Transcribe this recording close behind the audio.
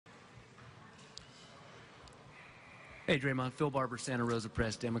Hey, Draymond. Phil Barber, Santa Rosa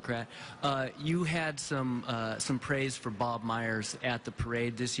Press, Democrat. You had some praise for Bob Myers at the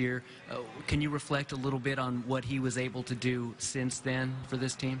parade this year. Can you reflect a little bit on what he was able to do since then for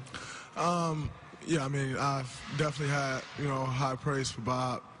this team? Yeah, I mean, I've definitely had, high praise for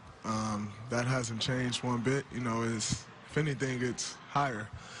Bob. That hasn't changed one bit. If anything, it's higher.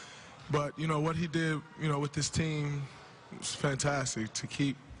 But, what he did, with this team was fantastic to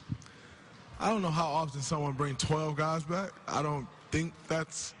keep. I don't know how often someone brings 12 guys back. I don't think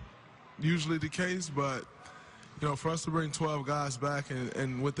that's usually the case, but, for us to bring 12 guys back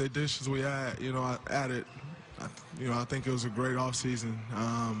and with the additions we had, I added, I think it was a great offseason,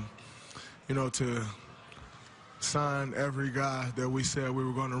 to sign every guy that we said we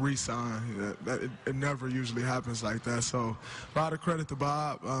were going to re-sign. It never usually happens like that. So a lot of credit to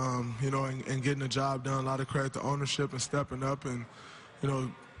Bob, and getting the job done. A lot of credit to ownership and stepping up and,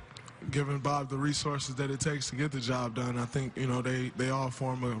 giving Bob the resources that it takes to get the job done. I think, they all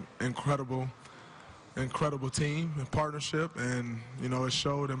form an incredible team and partnership, and, it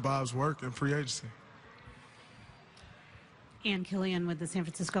showed in Bob's work in free agency. Ann Killian with the San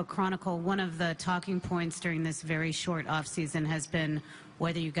Francisco Chronicle. One of the talking points during this very short offseason has been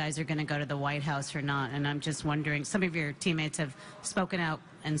whether you guys are going to go to the White House or not. And I'm just wondering, some of your teammates have spoken out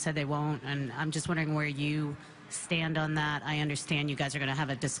and said they won't, and I'm just wondering where you stand on that. I understand you guys are going to have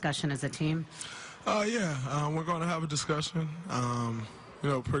a discussion as a team. Yeah, we're going to have a discussion.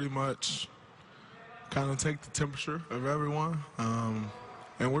 Pretty much kind of take the temperature of everyone,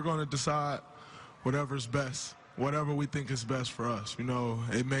 and we're going to decide whatever's best, whatever we think is best for us.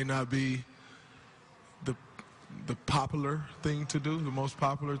 It may not be the popular thing to do, the most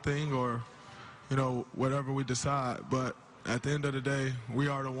popular thing, or whatever we decide, but at the end of the day, we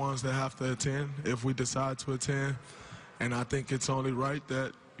are the ones that have to attend if we decide to attend. And I think it's only right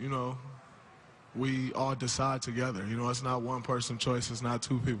that, we all decide together. It's not one person choice. It's not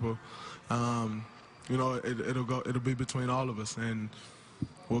two people. It'll be between all of us, and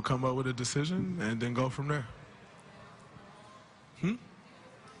we'll come up with a decision and then go from there. I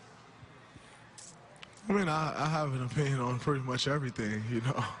mean, I have an opinion on pretty much everything,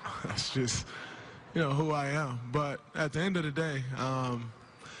 That's just, who I am. But at the end of the day,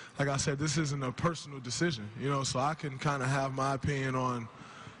 like I said, this isn't a personal decision, so I can kind of have my opinion on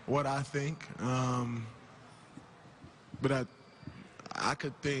what I think. But I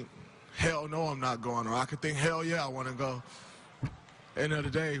could think, hell no, I'm not going, or I could think, hell yeah, I want to go. End of the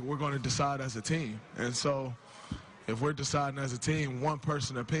day, we're going to decide as a team. And so if we're deciding as a team, one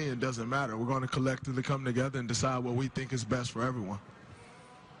person's opinion doesn't matter. We're going to collectively come together and decide what we think is best for everyone.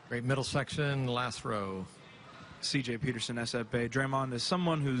 Great middle section, last row. CJ Peterson, SFA. Draymond, as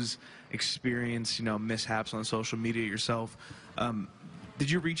someone who's experienced, mishaps on social media yourself,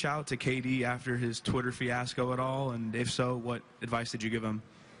 did you reach out to KD after his Twitter fiasco at all? And if so, what advice did you give him?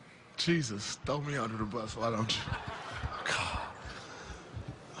 Jesus, throw me under the bus, why don't you? God.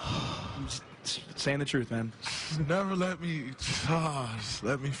 I'm just saying the truth, man. Never let me, just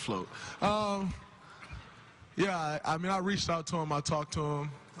let me float. Yeah, I mean, I reached out to him. I talked to him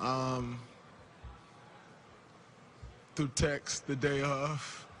through text the day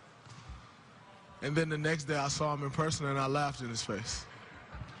of. And then the next day I saw him in person and I laughed in his face.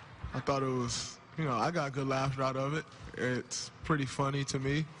 I thought it was, I got a good laughter out of it. It's pretty funny to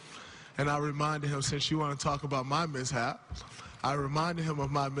me. And I reminded him, since you want to talk about my mishap, I reminded him of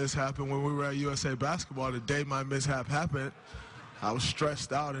my mishap, and when we were at USA Basketball, the day my mishap happened, I was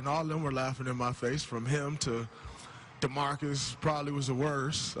stressed out, and all of them were laughing in my face, from him to DeMarcus, probably was the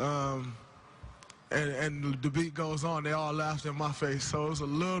worst. And the beat goes on, they all laughed in my face, so it was a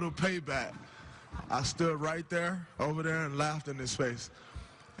little payback. I stood right there, over there, and laughed in his face,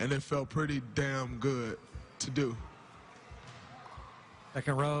 and it felt pretty damn good to do.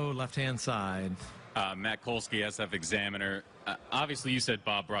 Second row, left-hand side. Matt Kolsky, SF Examiner. Obviously, you said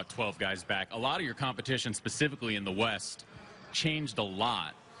Bob brought 12 guys back. A lot of your competition, specifically in the West, changed a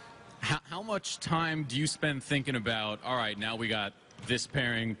lot. How much time do you spend thinking about, all right, now we got this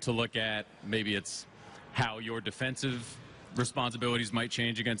pairing to look at? Maybe it's how your defensive responsibilities might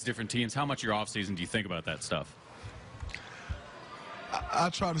change against different teams. How much of your offseason do you think about that stuff? I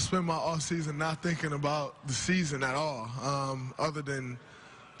try to spend my offseason not thinking about the season at all, other than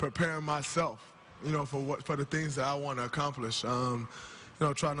preparing myself, for the things that I want to accomplish.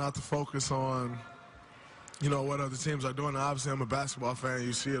 Try not to focus on, what other teams are doing. Obviously, I'm a basketball fan.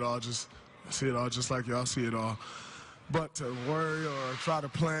 You see it all just like y'all see it all. But to worry or try to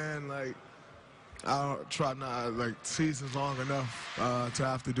plan, I don't try not, season's long enough to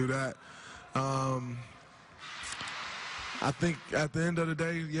have to do that. I think at the end of the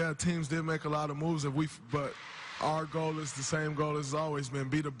day, yeah, teams did make a lot of moves, but our goal is the same goal as it's always been,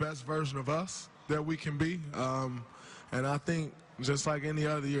 be the best version of us that we can be. And I think just like any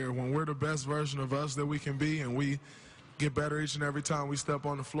other year, when we're the best version of us that we can be and we get better each and every time we step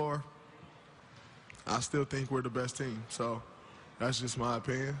on the floor, I still think we're the best team. So that's just my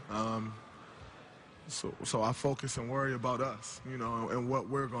opinion. So I focus and worry about us, you know, and what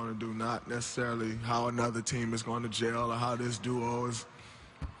we're going to do, not necessarily how another team is going to gel or how this duo is.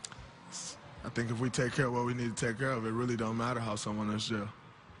 I think if we take care of what we need to take care of, it really don't matter how someone else gel.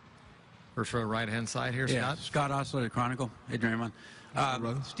 First row, right-hand side here, Yeah, Scott. Scott Osler, the Chronicle. Hey, Draymond.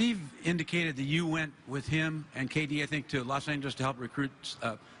 Steve indicated that you went with him and KD, I think, to Los Angeles to help recruit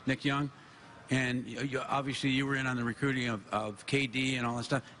Nick Young. And obviously you were in on the recruiting of KD and all that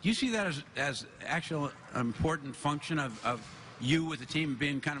stuff. Do you see that as actual important function of you with the team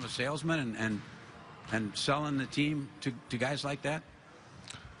being kind of a salesman and selling the team to guys like that?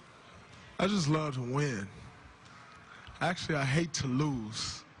 I just love to win. Actually, I hate to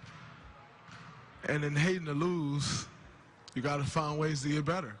lose. And in hating to lose, you got to find ways to get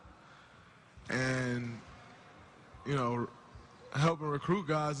better. And, you know, helping recruit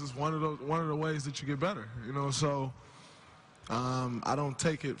guys is one of the ways that you get better. You know, so I don't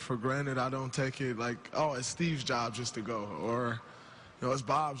take it for granted. I don't take it like, oh, it's Steve's job just to go, or, you know, it's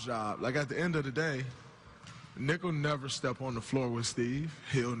Bob's job. Like, at the end of the day, Nick will never step on the floor with Steve.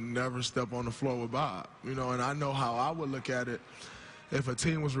 He'll never step on the floor with Bob. You know, and I know how I would look at it if a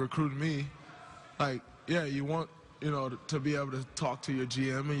team was recruiting me. Like, yeah, you want, you know, to be able to talk to your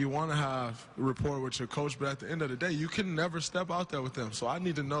GM and you want to have a rapport with your coach, but at the end of the day, you can never step out there with them. So I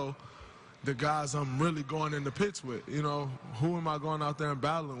need to know the guys I'm really going in the pits with. You know, who am I going out there and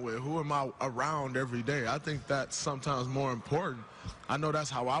battling with? Who am I around every day? I think that's sometimes more important. I know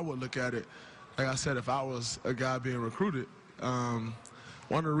that's how I would look at it. Like I said, if I was a guy being recruited,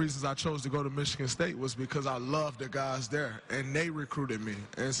 one of the reasons I chose to go to Michigan State was because I loved the guys there, and they recruited me.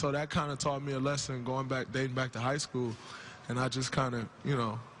 And so that kind of taught me a lesson dating back to high school, and I just kind of, you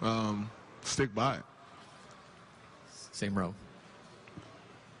know, stick by it. Same row.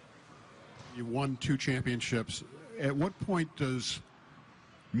 You won 2 championships. At what point does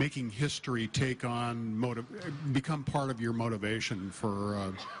making history become part of your motivation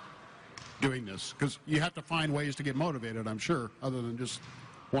for doing this? Because you have to find ways to get motivated, I'm sure, other than just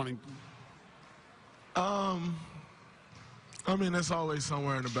wanting. I mean, that's always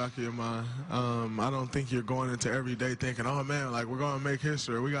somewhere in the back of your mind. I don't think you're going into every day thinking, oh man, like, we're going to make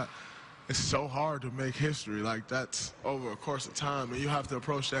history. It's so hard to make history. Like, that's over a course of time, and you have to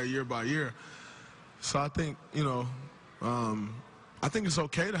approach that year by year. So I think, you know, I think it's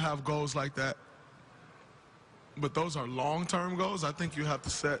okay to have goals like that. But those are long-term goals. I think you have to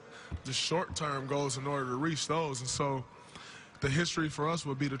set the short-term goals in order to reach those. And so the history for us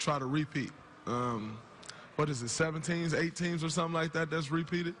would be to try to repeat. What is it, 7 teams, 8 teams or something like that that's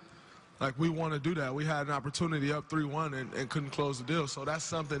repeated? Like, we want to do that. We had an opportunity up 3-1 and couldn't close the deal. So that's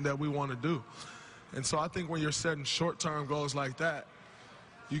something that we want to do. And so I think when you're setting short-term goals like that,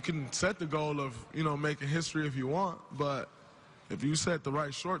 you can set the goal of, you know, making history if you want, but if you set the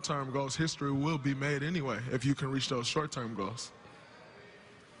right short-term goals, history will be made anyway if you can reach those short-term goals.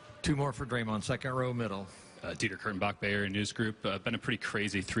 2 more for Draymond, second row, middle. Dieter Kurtenbach, Bay Area News Group. Been a pretty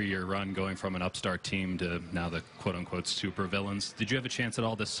crazy 3-year run going from an upstart team to now the quote-unquote supervillains. Did you have a chance at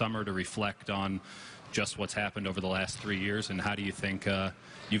all this summer to reflect on just what's happened over the last 3 years, and how do you think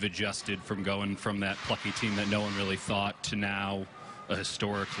you've adjusted from going from that plucky team that no one really thought to now a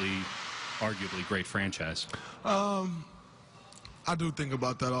historically, arguably great franchise? I do think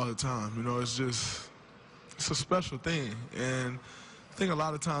about that all the time. You know, it's a special thing. And I think a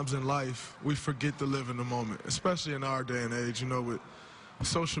lot of times in life, we forget to live in the moment, especially in our day and age, you know, with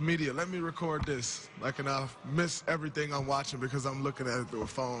social media. Let me record this. Like, and I miss everything I'm watching because I'm looking at it through a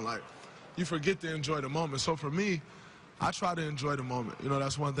phone. Like, you forget to enjoy the moment. So for me, I try to enjoy the moment. You know,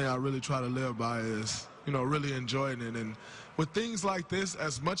 that's one thing I really try to live by is, you know, really enjoying it. And with things like this,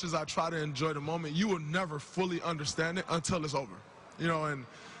 as much as I try to enjoy the moment, you will never fully understand it until it's over. You know, and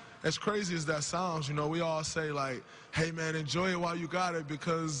as crazy as that sounds, you know, we all say, like, hey, man, enjoy it while you got it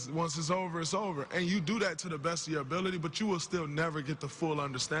because once it's over, it's over. And you do that to the best of your ability, but you will still never get the full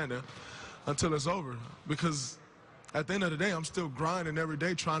understanding until it's over. Because at the end of the day, I'm still grinding every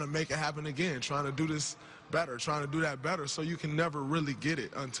day trying to make it happen again, trying to do this better, trying to do that better. So you can never really get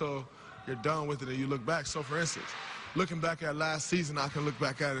it until you're done with it and you look back. So, for instance, looking back at last season, I can look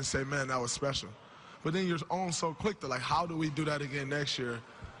back at it and say, man, that was special. But then you're on so quick to, like, how do we do that again next year?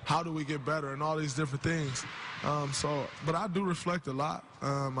 How do we get better? And all these different things. But I do reflect a lot.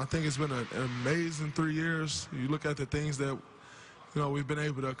 I think it's been an amazing 3 years. You look at the things that, you know, we've been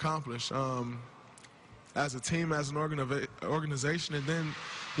able to accomplish. as a team, as an organization, and then,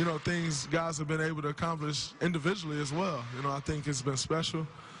 you know, things guys have been able to accomplish individually as well. You know, I think it's been special,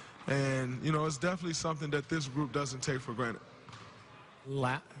 and, you know, it's definitely something that this group doesn't take for granted.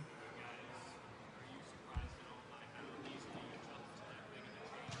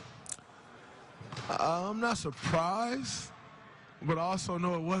 I'm not surprised, but I also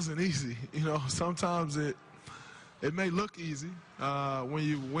know it wasn't easy. You know, sometimes it may look easy when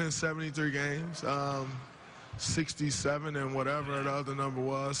you win 73 games, 67 and whatever the other number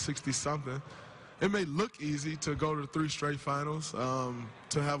was, 60-something. It may look easy to go to 3 straight finals,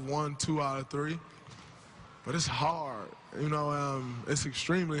 to have won 2 out of 3, but it's hard. You know, it's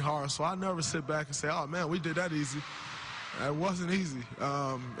extremely hard. So I never sit back and say, oh, man, we did that easy. It wasn't easy.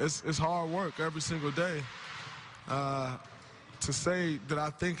 It's hard work every single day. To say that I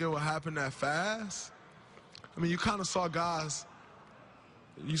think it would happen that fast, I mean, you kind of saw guys,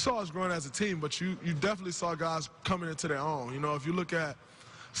 you saw us growing as a team, but you definitely saw guys coming into their own. You know, if you look at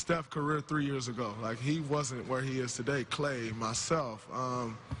Steph's career 3 years ago, like, he wasn't where he is today. Clay, myself,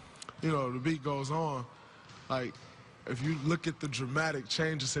 you know, the beat goes on. Like, if you look at the dramatic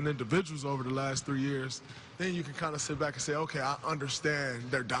changes in individuals over the last 3 years, then you can kind of sit back and say, okay, I understand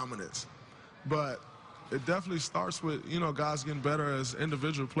their dominance. But it definitely starts with, you know, guys getting better as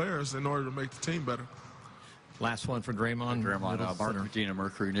individual players in order to make the team better. Last one for Draymond. Draymond, Mark Medina,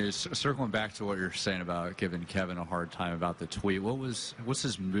 Mercury News. Circling back to what you're saying about giving Kevin a hard time about the tweet, what's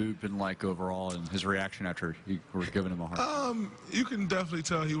his mood been like overall and his reaction after you were giving him a hard time? You can definitely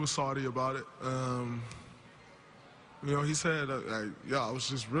tell he was salty about it. You know, he said, yeah, I was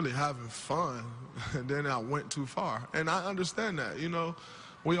just really having fun, and then I went too far. And I understand that. You know,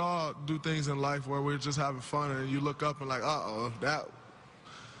 we all do things in life where we're just having fun, and you look up and like, uh-oh, that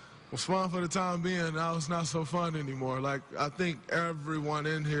was fun for the time being. Now it's not so fun anymore. Like, I think everyone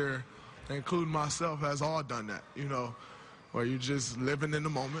in here, including myself, has all done that, you know, where you're just living in the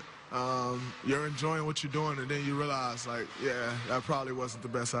moment. You're enjoying what you're doing, and then you realize, like, yeah, that probably wasn't the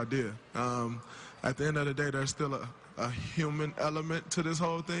best idea. At the end of the day, there's still a human element to this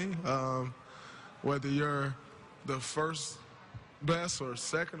whole thing. Whether you're the first best or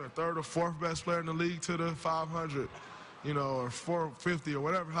second or third or fourth best player in the league to the 500, you know, or 450 or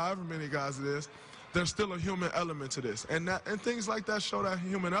whatever, however many guys it is, there's still a human element to this. And things like that show that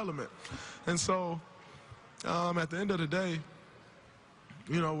human element. And so at the end of the day,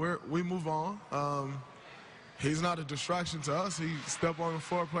 you know, we move on. He's not a distraction to us. He stepped on the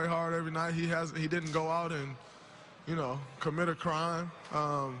floor, play hard every night. He didn't go out and, you know, commit a crime.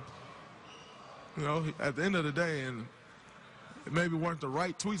 You know, at the end of the day, and it maybe weren't the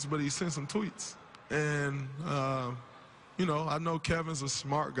right tweets, but he sent some tweets. And, you know, I know Kevin's a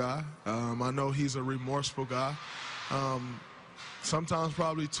smart guy. I know he's a remorseful guy. Sometimes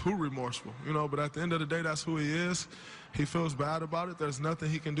probably too remorseful, you know, but at the end of the day, that's who he is. He feels bad about it. There's nothing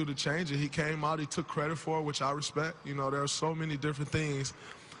he can do to change it. He came out, he took credit for it, which I respect. You know, there are so many different things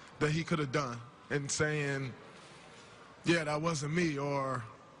that he could have done. And saying, yeah, that wasn't me, or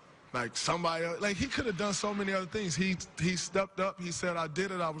like somebody else. Like, he could have done so many other things. He stepped up, he said, I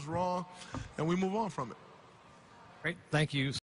did it, I was wrong, and we move on from it. Great, thank you.